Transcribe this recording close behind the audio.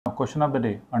question of the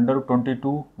day, under root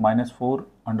 22 minus 4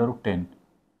 under root 10.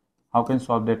 How can you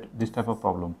solve this type of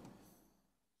problem?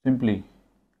 Simply,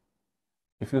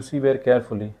 if you see very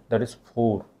carefully, that is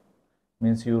 4,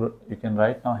 means you can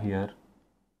write now here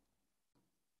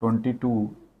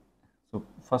 22. So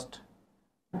first,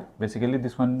 basically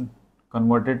this one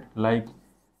converted like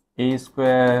a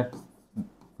square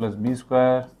plus b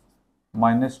square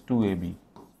minus 2ab.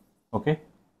 Okay,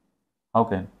 how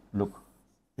can? Look,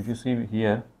 if you see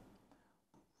here,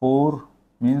 4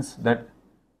 means that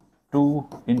 2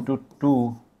 into 2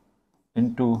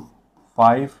 into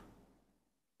 5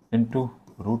 into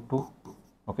root 2.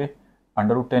 Okay,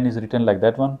 under root 10 is written like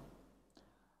that one.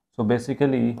 So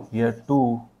basically here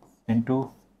 2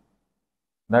 into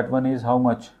that one is how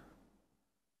much?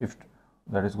 If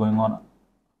that is going on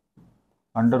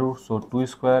under root, so 2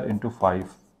 square into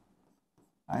 5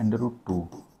 under root 2.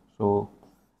 So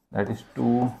that is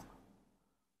 2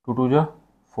 to the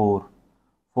 4.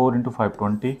 4 into 5,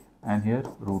 20, and here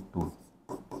root 2.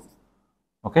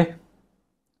 Okay.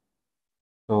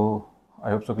 So I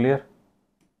hope so clear.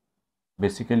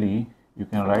 Basically you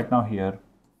can write now here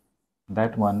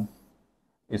that one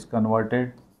is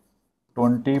converted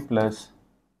 20 plus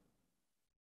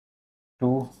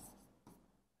 2.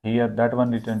 Here that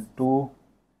one written 2,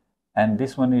 and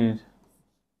this one is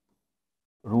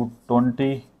root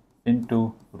 20 into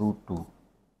root 2.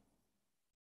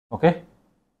 Okay.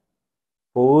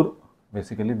 4,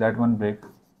 basically that one break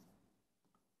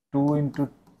 2 into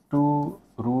 2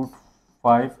 root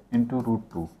 5 into root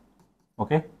 2.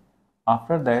 Okay.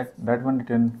 After that one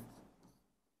written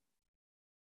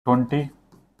 20.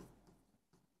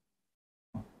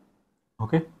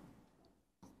 Okay.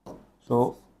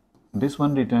 So this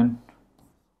one written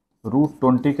root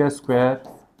 20 का square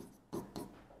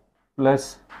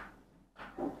plus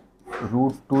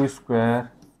root 2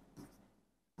 square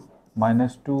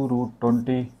minus 2 root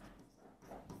 20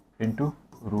 into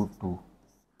root 2.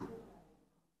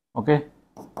 Okay,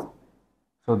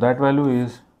 so that value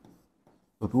is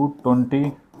root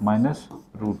 20 minus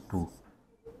root 2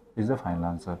 is the final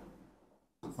answer.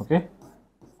 Okay,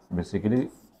 basically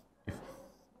if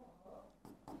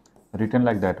written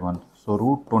like that one, so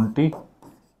root 20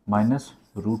 minus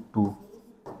root 2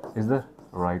 is the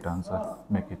right answer.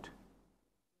 Make it.